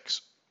 6.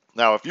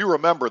 Now, if you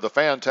remember the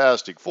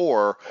Fantastic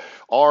Four,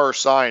 r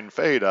sine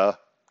theta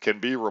can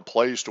be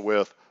replaced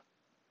with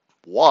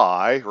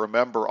y.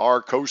 Remember,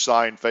 r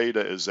cosine theta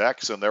is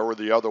x, and there were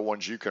the other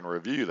ones you can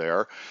review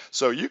there.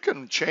 So you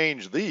can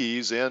change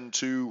these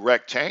into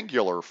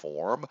rectangular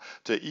form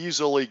to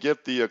easily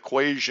get the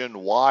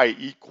equation y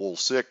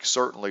equals 6.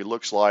 Certainly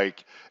looks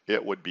like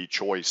it would be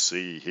choice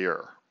C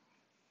here.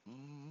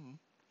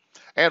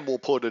 And we'll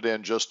put it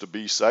in just to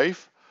be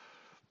safe.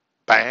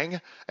 Bang.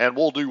 And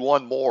we'll do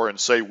one more and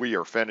say we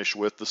are finished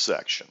with the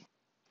section.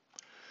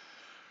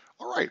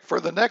 All right, for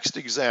the next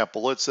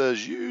example, it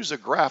says use a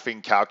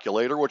graphing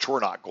calculator, which we're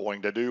not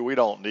going to do. We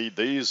don't need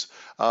these.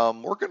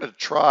 We're going to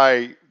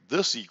try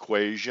this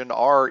equation,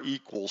 r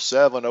equals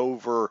 7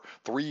 over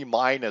 3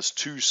 minus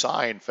 2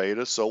 sine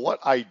theta. So what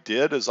I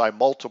did is I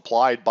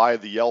multiplied by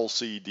the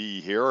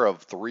LCD here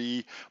of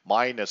 3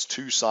 minus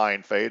 2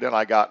 sine theta, and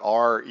I got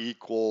r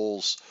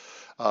equals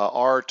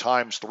r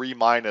times 3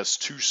 minus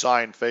 2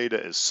 sine theta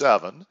is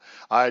 7.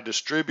 I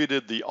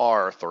distributed the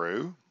r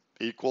through,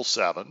 equals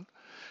 7.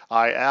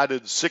 I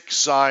added 6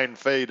 sine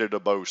theta to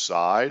both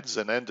sides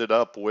and ended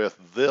up with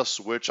this,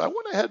 which I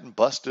went ahead and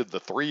busted the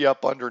 3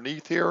 up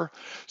underneath here.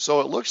 So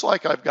it looks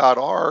like I've got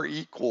r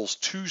equals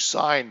 2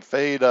 sine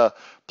theta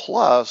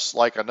plus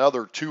like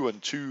another 2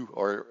 and 2,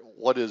 or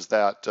what is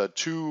that,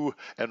 2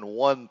 and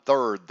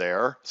 1/3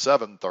 there,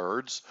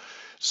 7/3.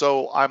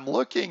 So I'm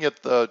looking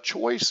at the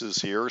choices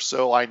here,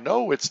 so I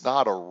know it's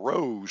not a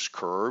rose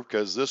curve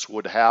because this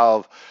would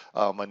have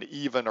an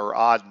even or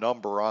odd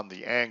number on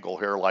the angle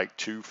here, like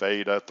 2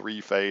 theta,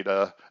 3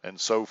 theta, and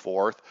so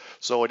forth.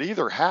 So it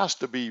either has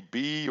to be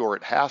B or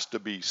it has to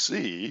be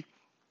C.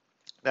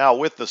 Now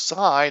with the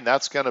sine,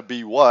 that's going to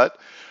be what?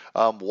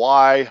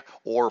 Y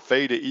or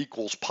theta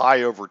equals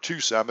pi over 2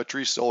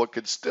 symmetry, so it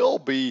could still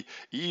be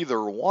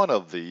either one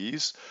of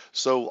these.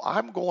 So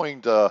I'm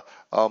going to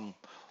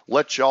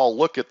let y'all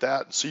look at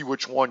that and see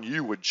which one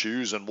you would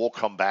choose, and we'll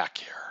come back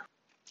here.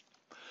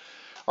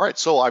 All right,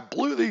 so I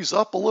blew these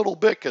up a little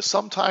bit because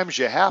sometimes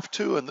you have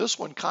to, and this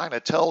one kind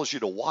of tells you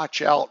to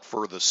watch out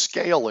for the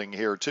scaling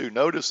here too.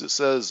 Notice it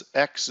says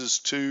X is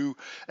 2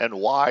 and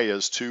Y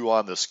is 2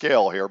 on the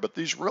scale here, but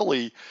these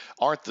really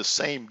aren't the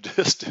same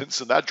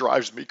distance, and that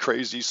drives me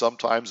crazy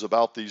sometimes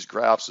about these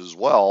graphs as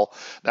well.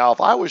 Now,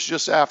 if I was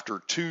just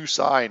after 2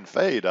 sine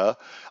theta,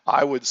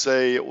 I would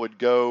say it would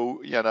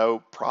go, you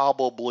know,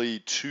 probably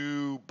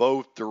 2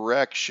 both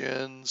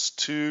directions,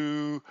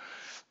 2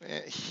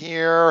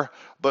 here,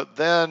 but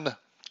then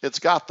it's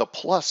got the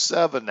plus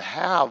 7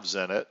 halves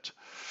in it.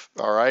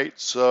 All right,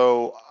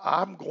 so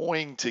I'm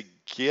going to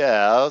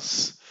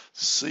guess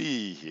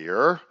C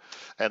here.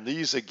 And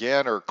these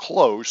again are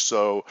close,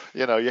 so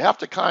you know you have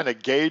to kind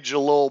of gauge a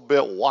little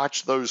bit,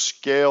 watch those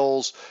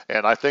scales,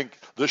 and I think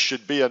this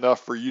should be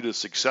enough for you to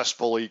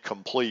successfully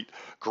complete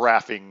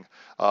graphing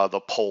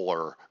the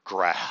polar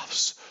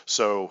graphs.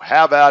 So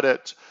have at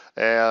it,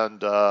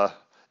 and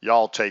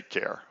y'all take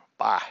care.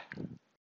 Bye.